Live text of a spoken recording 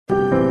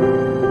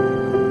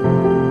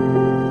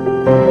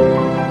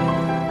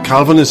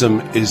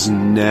Calvinism is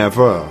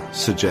never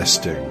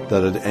suggesting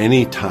that at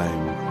any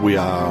time we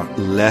are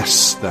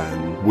less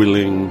than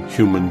willing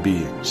human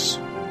beings.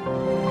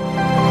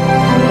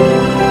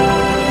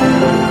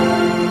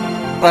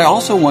 But I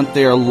also want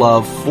their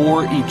love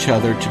for each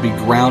other to be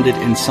grounded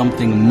in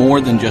something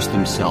more than just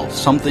themselves,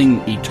 something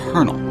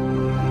eternal.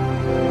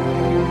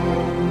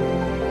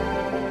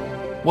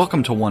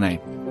 Welcome to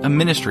 1A, a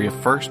ministry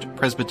of First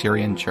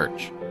Presbyterian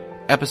Church,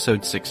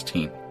 Episode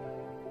 16.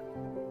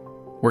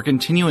 We're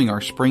continuing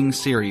our spring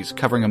series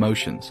covering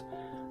emotions.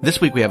 This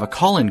week we have a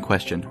call-in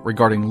question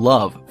regarding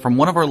love from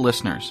one of our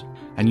listeners,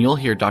 and you'll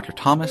hear Dr.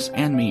 Thomas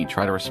and me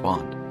try to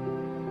respond.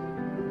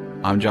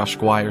 I'm Josh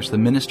Squires, the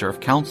Minister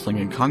of Counseling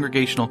and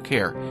Congregational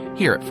Care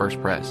here at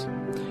First Pres.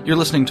 You're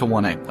listening to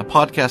 1A, a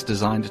podcast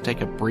designed to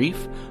take a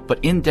brief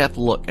but in-depth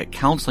look at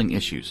counseling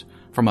issues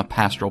from a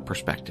pastoral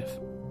perspective.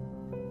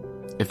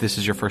 If this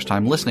is your first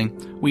time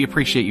listening, we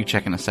appreciate you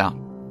checking us out.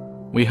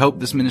 We hope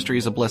this ministry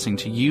is a blessing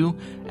to you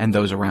and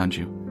those around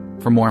you.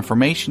 For more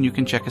information, you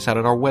can check us out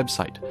at our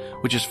website,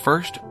 which is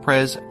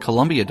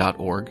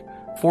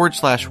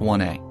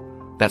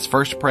firstprescolumbia.org/1A. That's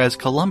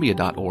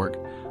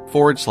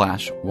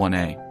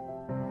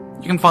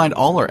firstprescolumbia.org/1A. You can find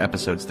all our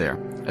episodes there,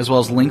 as well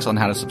as links on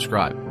how to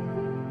subscribe.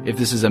 If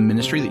this is a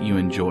ministry that you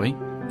enjoy,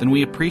 then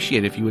we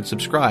appreciate if you would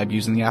subscribe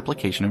using the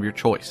application of your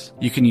choice.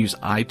 You can use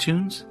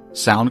iTunes,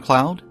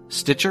 SoundCloud,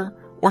 Stitcher,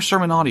 or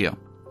Sermon Audio.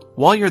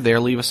 While you're there,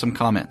 leave us some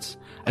comments.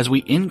 As we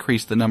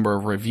increase the number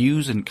of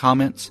reviews and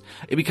comments,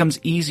 it becomes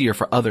easier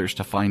for others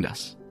to find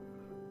us.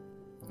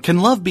 Can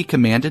love be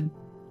commanded?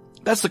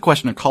 That's the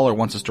question a caller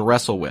wants us to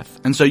wrestle with,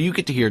 and so you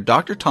get to hear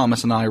Dr.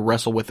 Thomas and I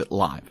wrestle with it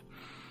live.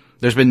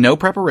 There's been no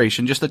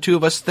preparation, just the two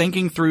of us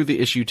thinking through the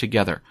issue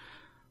together.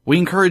 We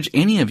encourage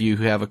any of you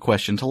who have a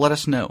question to let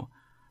us know.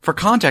 For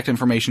contact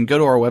information, go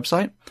to our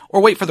website,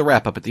 or wait for the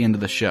wrap-up at the end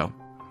of the show.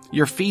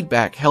 Your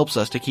feedback helps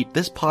us to keep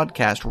this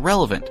podcast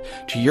relevant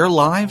to your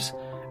lives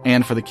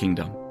and for the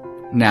kingdom.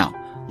 Now,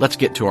 let's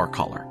get to our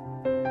caller.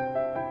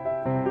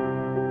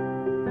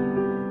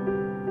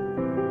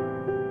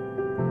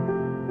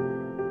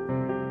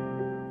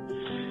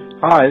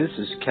 Hi, this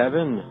is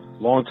Kevin,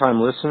 longtime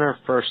listener,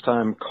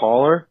 first-time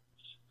caller.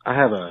 I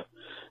have a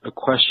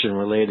question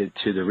related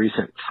to the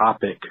recent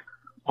topic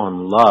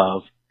on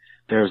love.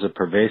 There's a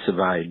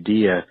pervasive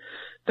idea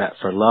that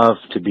for love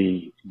to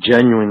be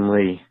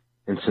genuinely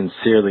and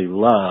sincerely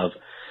loved,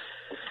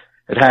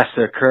 it has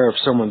to occur of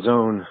someone's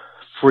own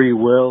free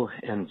will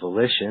and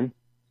volition.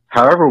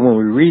 However, when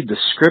we read the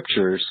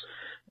scriptures,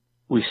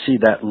 we see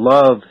that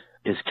love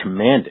is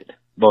commanded,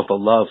 both a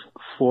love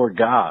for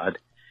God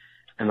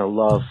and a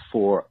love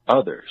for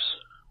others.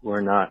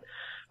 We're not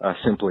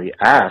simply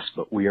asked,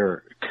 but we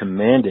are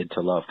commanded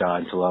to love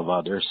God and to love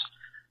others.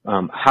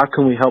 How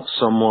can we help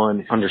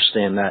someone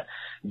understand that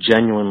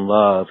genuine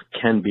love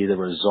can be the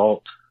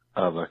result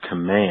of a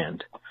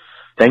command?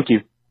 Thank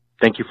you.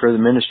 Thank you for the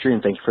ministry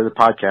and thank you for the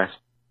podcast.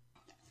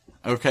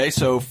 Okay,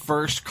 so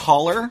first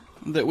caller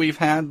that we've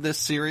had this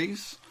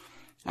series.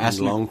 And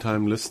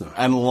long-time listener.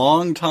 And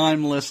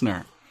long-time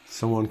listener.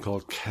 Someone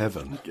called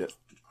Kevin.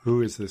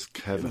 Who is this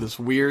Kevin? This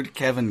weird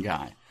Kevin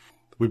guy.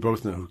 We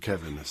both know who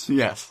Kevin is.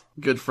 Yes,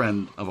 good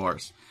friend of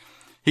ours.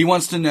 He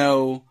wants to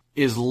know,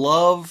 is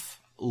love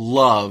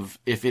love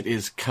if it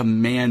is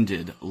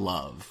commanded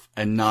love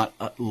and not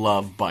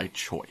love by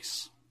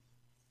choice?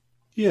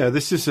 Yeah,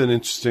 this is an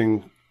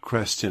interesting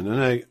question,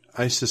 and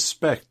I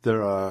suspect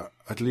there are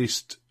at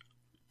least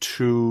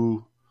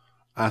two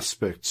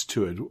aspects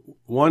to it.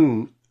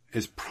 One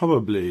is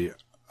probably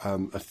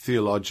a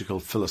theological,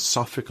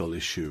 philosophical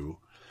issue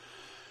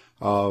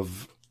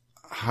of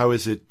how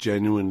is it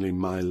genuinely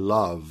my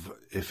love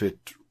if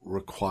it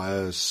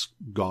requires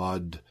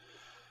God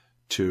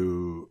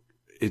to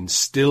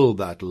instill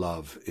that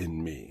love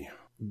in me.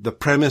 The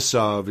premise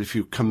of if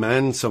you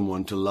command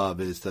someone to love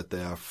is that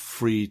they are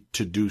free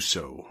to do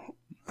so.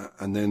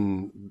 And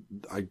then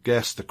I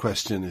guess the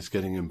question is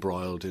getting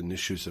embroiled in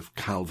issues of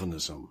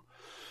Calvinism,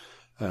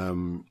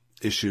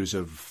 issues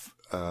of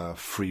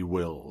free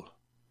will.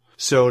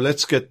 So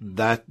let's get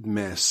that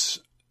mess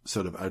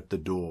sort of out the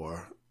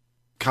door.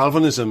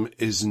 Calvinism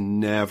is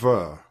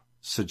never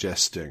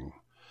suggesting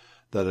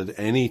that at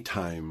any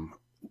time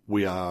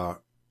we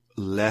are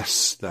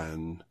less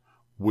than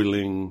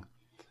willing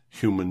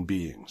human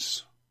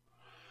beings.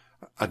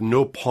 At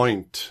no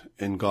point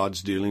in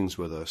God's dealings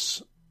with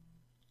us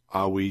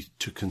are we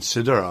to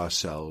consider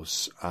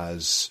ourselves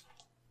as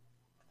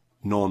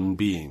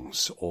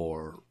non-beings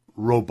or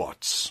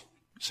robots,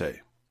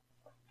 say,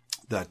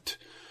 that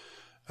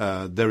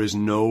there is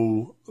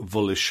no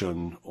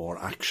volition or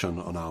action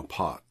on our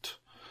part.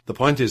 The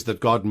point is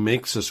that God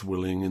makes us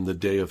willing in the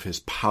day of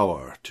his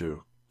power,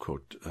 to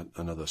quote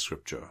another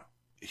scripture.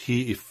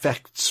 He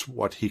effects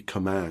what he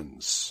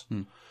commands.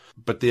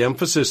 But the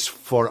emphasis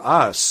for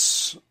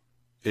us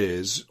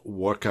is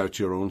work out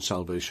your own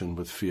salvation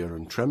with fear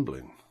and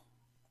trembling.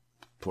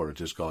 For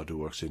it is God who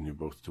works in you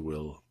both to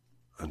will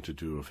and to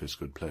do of his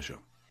good pleasure.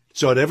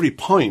 So at every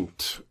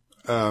point,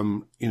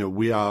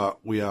 we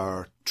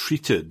are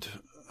treated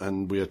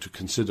and we are to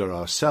consider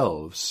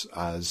ourselves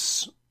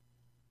as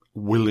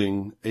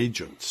willing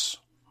agents.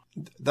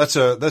 That's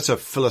a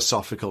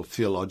philosophical,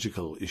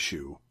 theological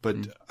issue.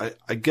 But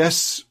I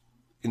guess,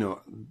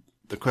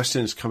 the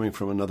question is coming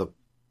from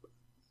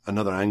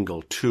another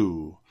angle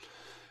too.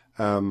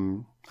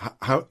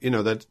 How,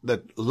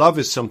 that love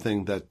is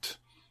something that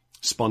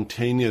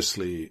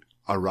spontaneously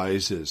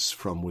arises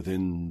from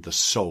within the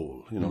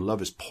soul.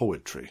 Love is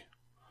poetry.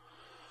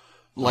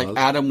 Like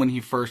Adam when he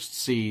first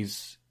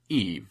sees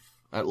Eve.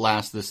 At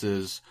last this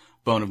is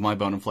bone of my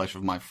bone and flesh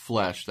of my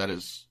flesh. That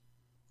is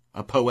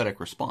a poetic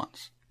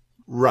response.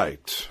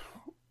 Right.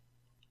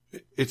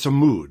 It's a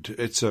mood.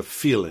 It's a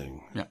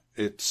feeling. Yeah.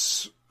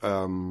 It's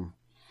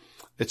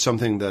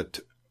something that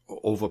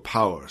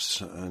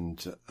overpowers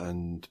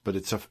but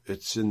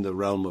it's in the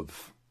realm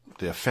of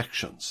the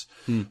affections.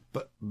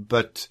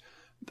 But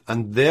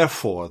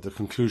therefore the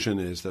conclusion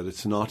is that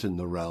it's not in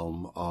the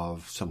realm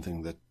of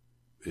something that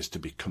is to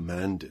be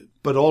commanded.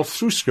 But all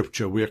through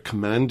Scripture we are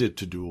commanded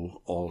to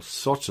do all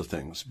sorts of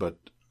things,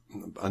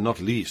 and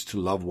not least to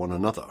love one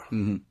another.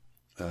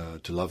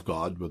 To love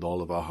God with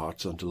all of our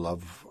hearts and to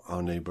love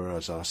our neighbor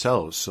as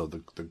ourselves. So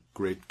the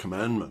great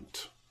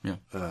commandment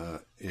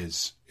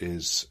is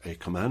a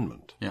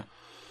commandment. Yeah.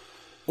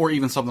 Or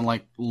even something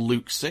like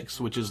Luke 6,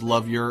 which is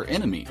love your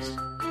enemies.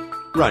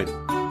 Right.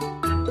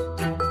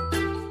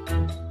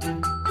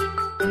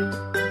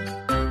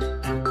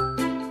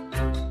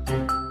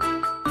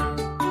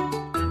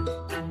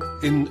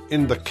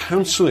 In the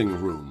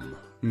counseling room,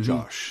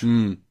 Josh,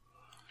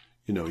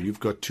 you've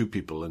got two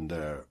people in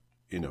there,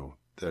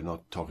 they're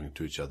not talking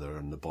to each other,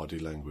 and the body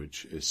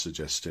language is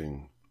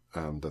suggesting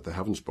that they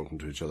haven't spoken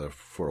to each other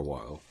for a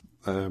while.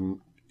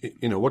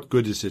 What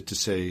good is it to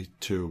say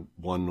to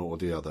one or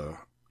the other,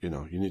 you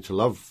need to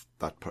love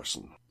that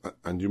person?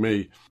 And you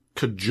may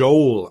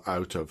cajole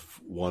out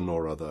of one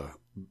or other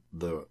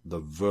the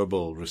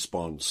verbal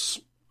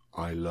response,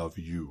 I love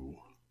you.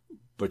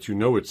 But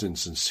it's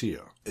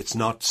insincere. It's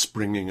not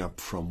springing up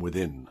from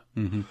within.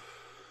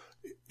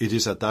 It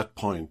is at that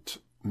point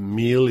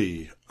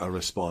merely a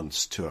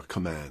response to a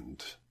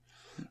command,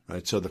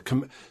 right? So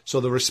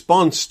the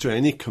response to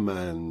any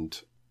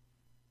command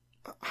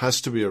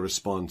has to be a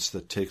response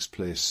that takes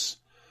place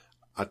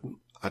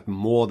at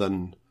more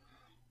than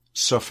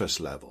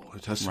surface level.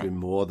 It has to be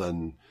more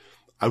than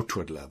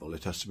outward level.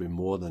 It has to be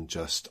more than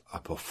just a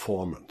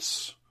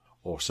performance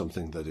or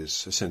something that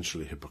is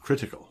essentially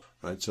hypocritical,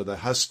 right? So there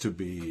has to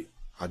be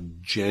a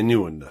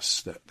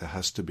genuineness, that there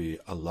has to be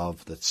a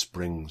love that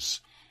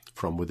springs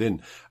from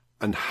within.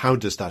 And how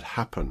does that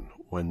happen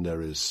when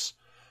there is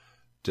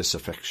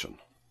disaffection?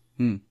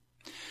 In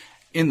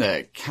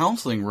the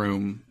counseling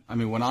room,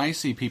 when I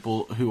see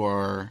people who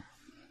are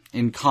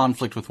in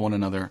conflict with one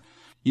another,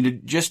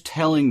 just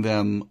telling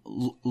them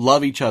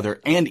love each other,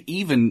 and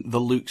even the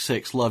Luke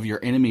 6, love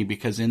your enemy,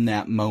 because in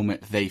that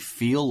moment they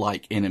feel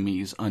like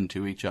enemies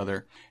unto each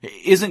other,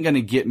 isn't going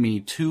to get me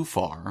too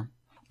far.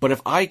 But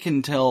if I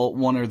can tell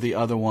one or the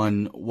other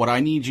one, what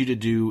I need you to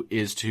do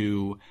is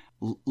to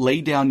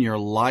lay down your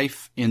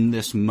life in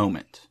this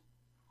moment.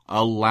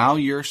 Allow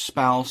your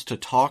spouse to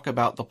talk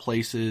about the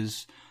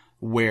places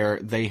where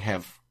they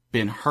have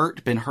been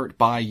hurt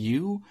by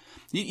you.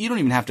 You don't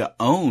even have to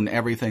own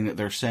everything that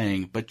they're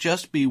saying, but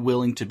just be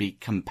willing to be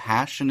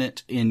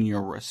compassionate in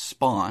your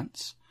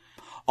response.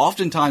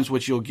 Oftentimes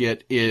what you'll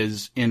get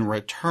is, in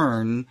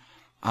return,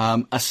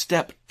 a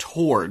step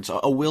towards,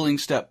 a willing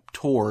step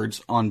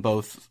towards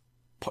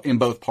in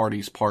both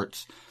parties'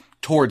 parts,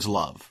 towards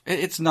love.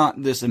 It's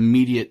not this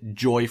immediate,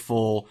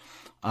 joyful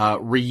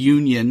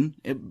reunion,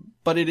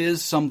 but it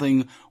is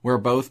something where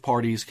both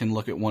parties can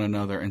look at one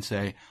another and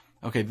say,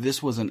 okay,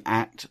 this was an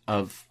act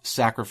of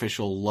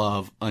sacrificial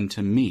love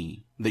unto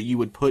me, that you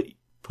would put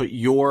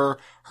your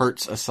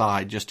hurts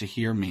aside just to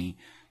hear me.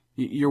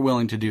 You're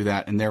willing to do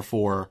that, and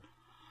therefore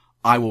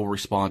I will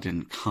respond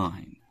in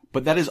kind.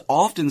 But that is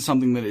often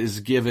something that is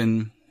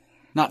given,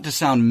 not to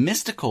sound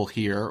mystical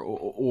here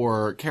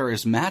or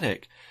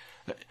charismatic,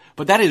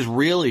 but that is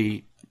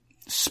really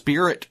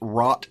spirit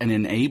wrought and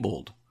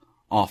enabled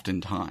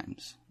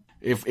oftentimes.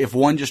 If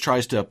one just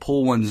tries to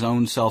pull one's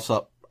own self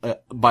up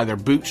by their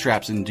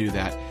bootstraps and do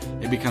that,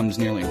 it becomes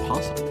nearly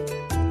impossible.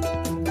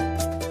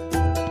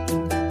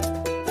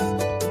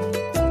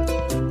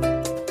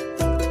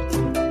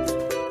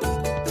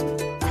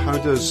 How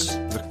does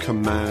the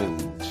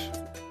command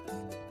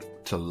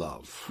to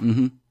love,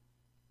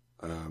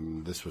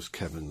 this was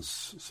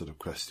Kevin's sort of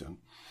question,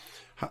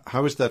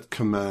 how is that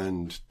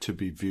command to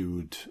be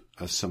viewed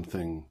as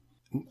something,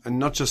 and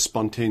not just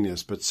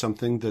spontaneous, but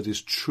something that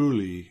is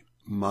truly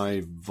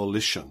my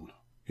volition?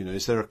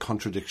 Is there a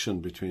contradiction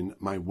between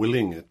my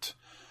willing it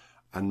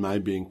and my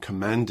being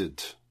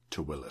commanded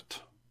to will it?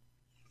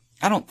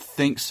 I don't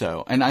think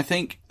so. And I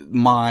think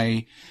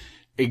my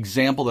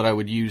example that I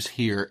would use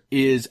here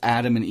is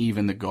Adam and Eve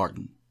in the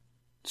garden.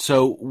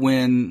 So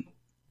when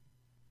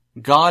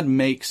God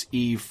makes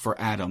Eve for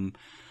Adam,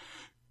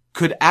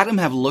 could Adam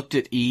have looked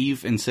at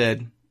Eve and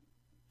said,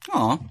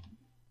 "Aw,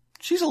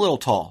 she's a little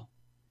tall.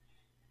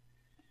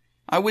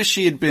 I wish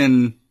she had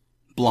been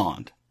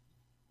blonde,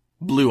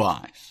 blue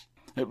eyes.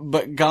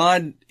 But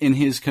God, in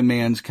his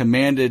commands,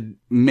 commanded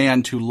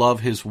man to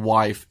love his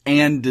wife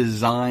and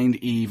designed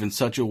Eve in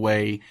such a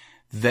way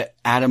that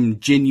Adam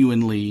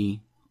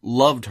genuinely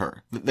loved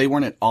her, that they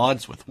weren't at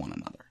odds with one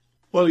another.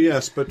 Well,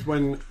 yes, but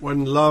when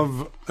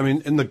love, I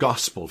mean, in the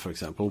gospel, for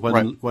example,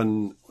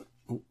 when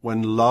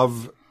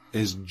love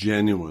is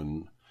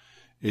genuine,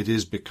 it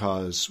is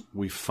because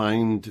we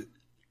find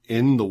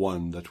in the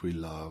one that we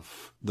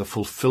love the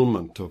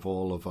fulfillment of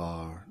all of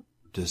our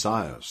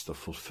desires, the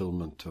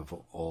fulfillment of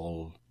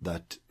all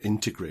that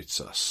integrates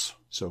us.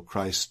 So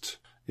Christ,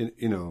 in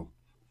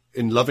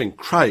loving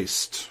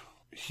Christ,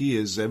 he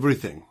is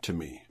everything to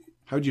me.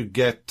 How do you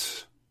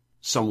get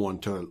someone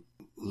to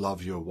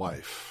love your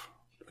wife,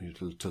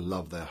 to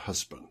love their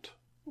husband?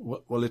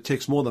 Well, it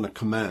takes more than a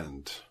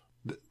command.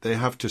 They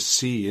have to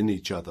see in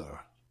each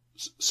other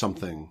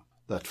something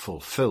that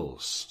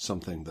fulfills,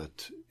 something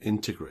that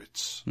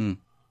integrates,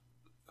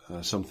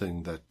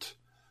 something that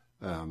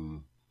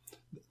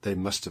they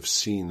must have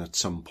seen at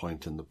some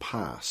point in the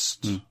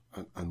past.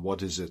 And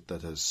what is it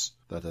that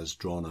has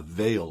drawn a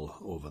veil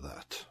over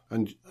that?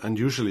 And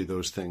usually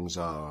those things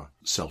are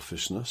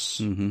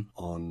selfishness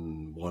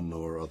on one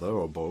or other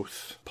or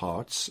both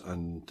parts,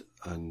 and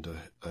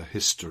a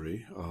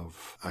history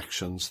of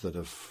actions that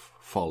have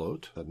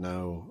followed that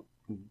now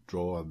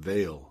draw a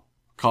veil.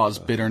 Cause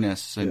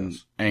bitterness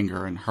and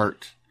anger and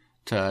hurt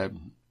to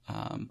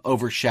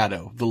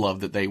overshadow the love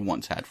that they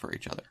once had for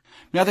each other.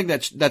 I mean, I think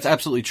that's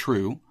absolutely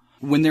true.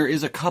 When there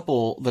is a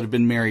couple that have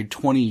been married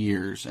 20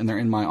 years and they're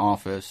in my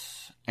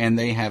office and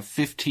they have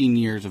 15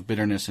 years of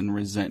bitterness and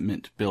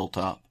resentment built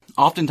up,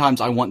 oftentimes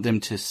I want them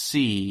to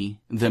see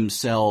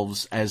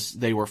themselves as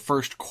they were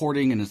first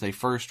courting and as they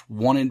first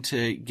wanted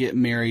to get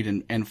married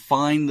and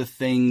find the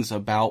things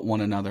about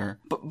one another.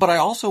 But I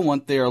also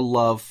want their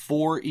love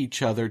for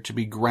each other to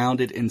be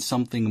grounded in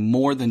something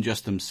more than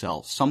just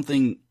themselves,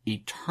 something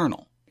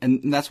eternal.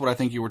 And that's what I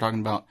think you were talking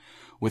about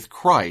with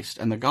Christ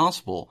and the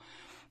gospel,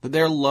 that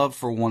their love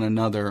for one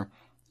another,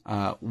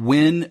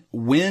 when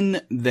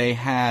they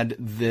had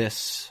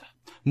this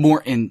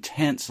more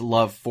intense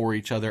love for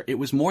each other, it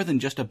was more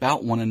than just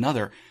about one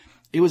another.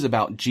 It was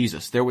about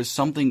Jesus. There was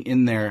something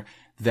in there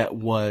that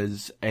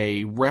was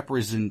a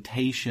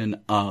representation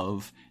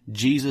of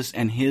Jesus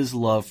and his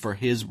love for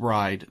his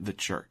bride, the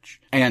church.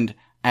 And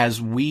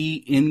as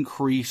we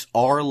increase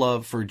our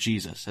love for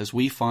Jesus, as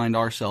we find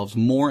ourselves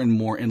more and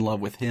more in love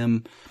with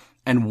him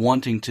and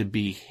wanting to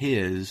be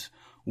his,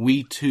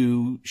 we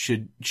too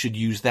should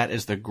use that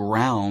as the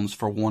grounds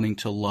for wanting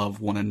to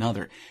love one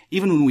another,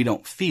 even when we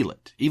don't feel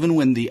it, even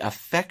when the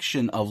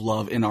affection of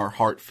love in our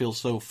heart feels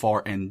so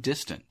far and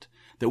distant,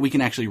 that we can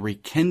actually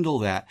rekindle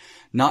that,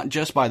 not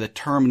just by the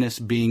terminus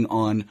being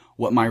on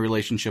what my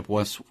relationship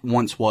once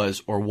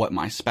was or what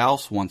my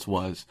spouse once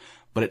was,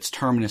 but its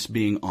terminus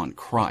being on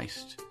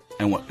Christ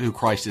and who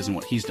Christ is and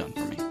what he's done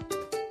for me.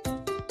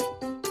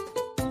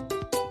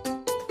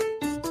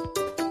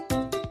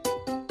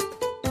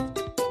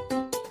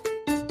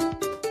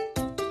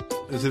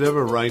 Is it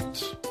ever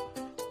right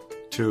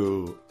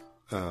to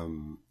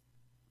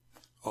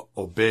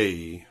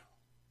obey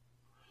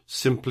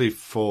simply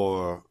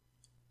on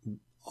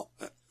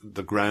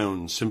the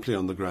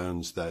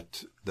grounds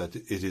that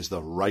it is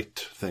the right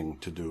thing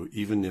to do,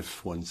 even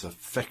if one's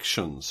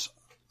affections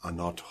are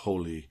not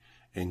wholly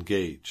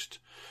engaged?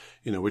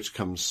 Which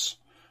comes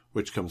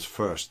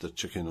first, the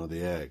chicken or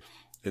the egg?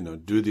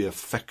 Do the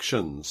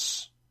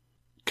affections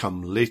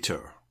come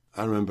later?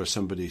 I remember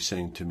somebody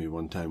saying to me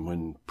one time,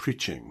 when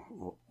preaching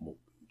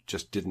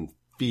just didn't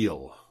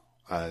feel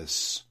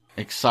as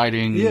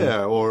exciting.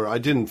 Yeah, or I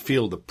didn't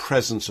feel the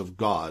presence of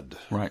God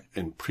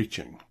in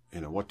preaching.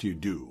 What do you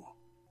do?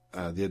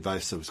 The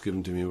advice that was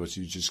given to me was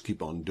you just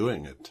keep on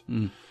doing it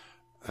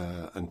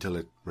until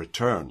it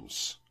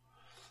returns.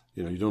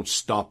 You don't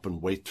stop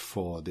and wait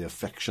for the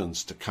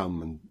affections to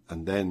come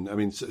and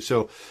then,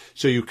 so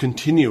you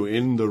continue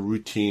in the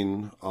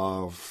routine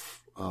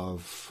of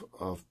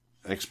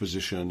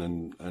exposition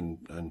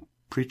and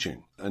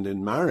preaching. And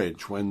in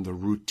marriage, when the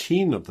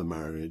routine of the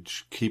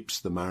marriage keeps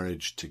the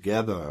marriage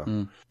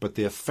together, but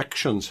the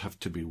affections have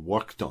to be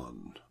worked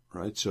on,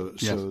 right? So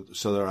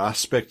there are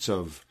aspects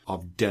of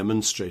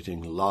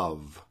demonstrating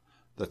love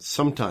that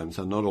sometimes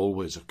are not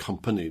always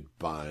accompanied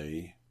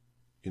by,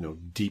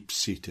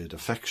 deep-seated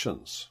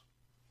affections.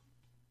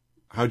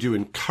 How do you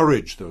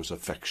encourage those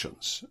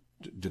affections?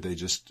 Do they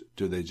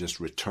just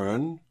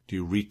return? Do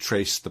you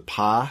retrace the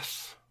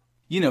path?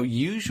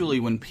 Usually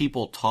when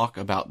people talk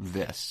about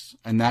this,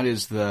 and that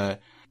is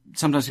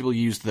sometimes people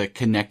use the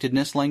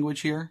connectedness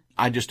language here.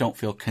 I just don't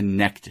feel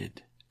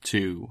connected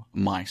to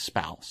my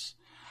spouse.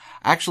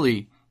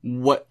 Actually,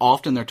 what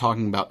often they're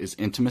talking about is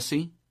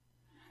intimacy.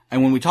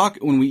 And when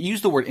we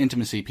use the word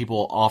intimacy,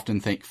 people often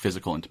think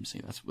physical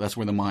intimacy. That's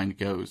where the mind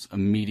goes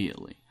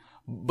immediately.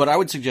 But I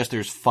would suggest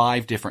there's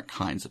 5 different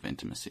kinds of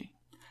intimacy.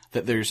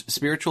 That there's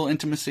spiritual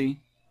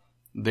intimacy,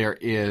 there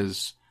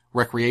is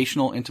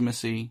recreational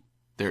intimacy,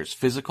 there's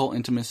physical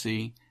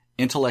intimacy,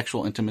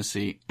 intellectual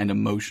intimacy, and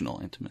emotional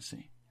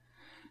intimacy.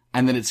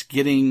 And then it's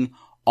getting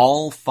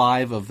all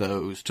 5 of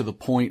those to the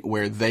point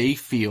where they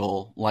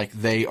feel like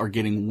they are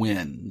getting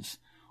wins,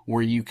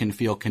 where you can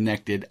feel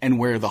connected and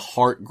where the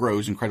heart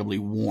grows incredibly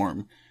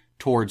warm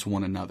towards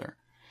one another.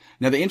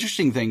 Now, the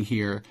interesting thing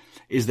here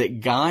is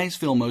that guys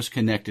feel most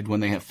connected when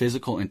they have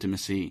physical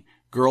intimacy.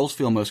 Girls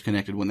feel most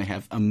connected when they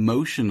have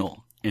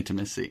emotional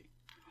intimacy.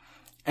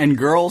 And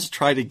girls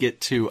try to get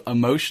to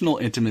emotional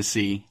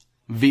intimacy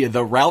via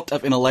the route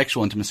of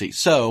intellectual intimacy.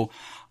 So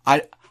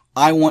I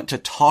want to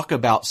talk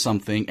about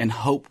something and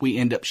hope we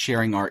end up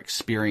sharing our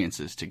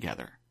experiences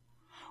together.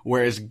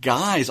 Whereas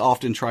guys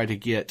often try to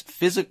get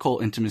physical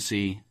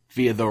intimacy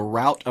via the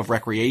route of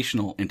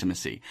recreational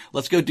intimacy.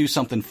 Let's go do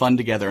something fun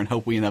together and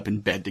hope we end up in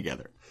bed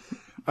together.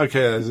 Okay,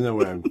 there's no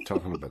way I'm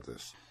talking about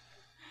this.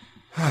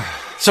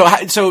 So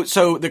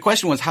the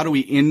question was, how do we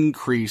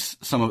increase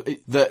some of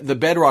the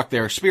bedrock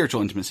there?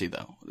 Spiritual intimacy,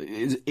 though,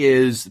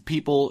 is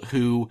people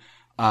who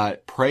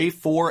pray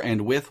for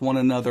and with one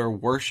another,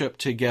 worship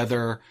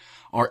together,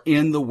 are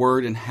in the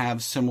Word and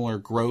have similar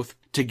growth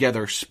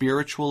together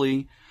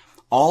spiritually.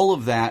 All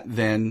of that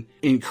then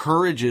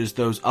encourages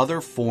those other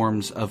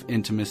forms of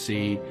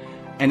intimacy,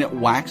 and it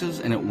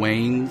waxes and it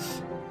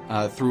wanes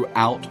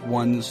throughout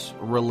one's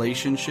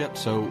relationship.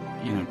 So,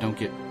 don't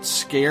get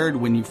scared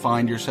when you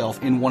find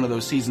yourself in one of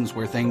those seasons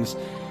where things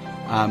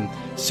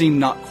seem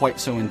not quite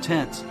so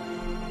intense.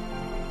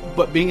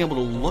 But being able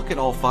to look at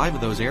all 5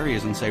 of those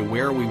areas and say,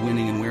 where are we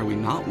winning and where are we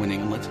not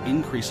winning, and let's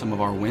increase some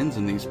of our wins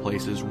in these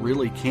places,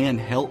 really can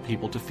help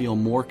people to feel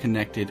more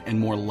connected and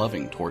more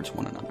loving towards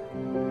one another.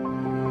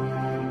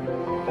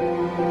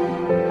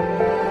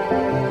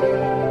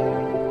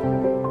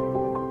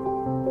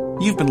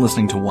 You've been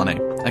listening to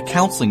 1A, a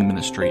counseling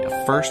ministry of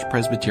First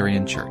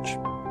Presbyterian Church.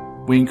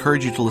 We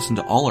encourage you to listen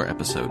to all our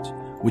episodes,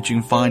 which you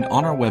can find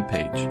on our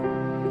webpage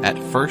at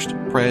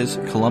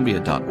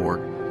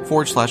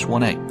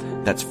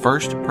firstprescolumbia.org/1A. That's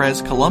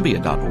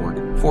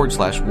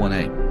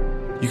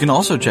firstprescolumbia.org/1A. You can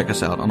also check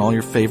us out on all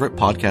your favorite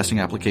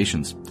podcasting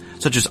applications,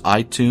 such as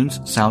iTunes,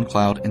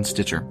 SoundCloud, and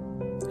Stitcher.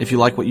 If you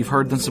like what you've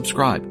heard, then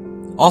subscribe.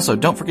 Also,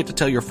 don't forget to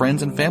tell your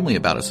friends and family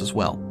about us as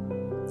well.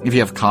 If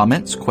you have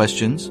comments,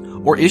 questions,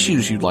 or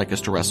issues you'd like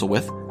us to wrestle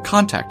with,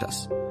 contact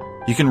us.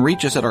 You can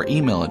reach us at our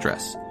email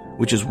address,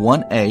 which is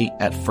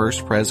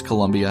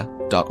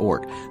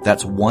 1A@firstprescolumbia.org.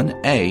 That's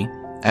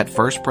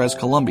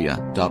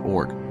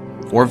 1A@firstprescolumbia.org.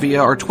 Or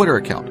via our Twitter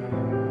account,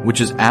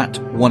 which is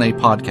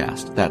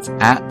 @1A-podcast. That's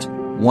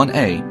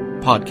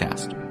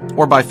 @1A-podcast.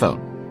 Or by phone,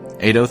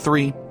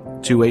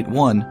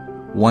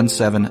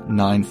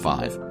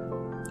 803-281-1795.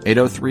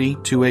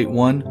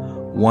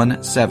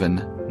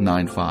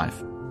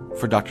 803-281-1795.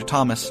 For Dr.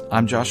 Thomas,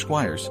 I'm Josh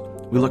Squires.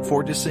 We look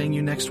forward to seeing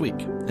you next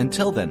week.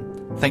 Until then,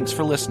 thanks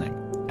for listening,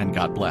 and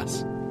God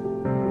bless.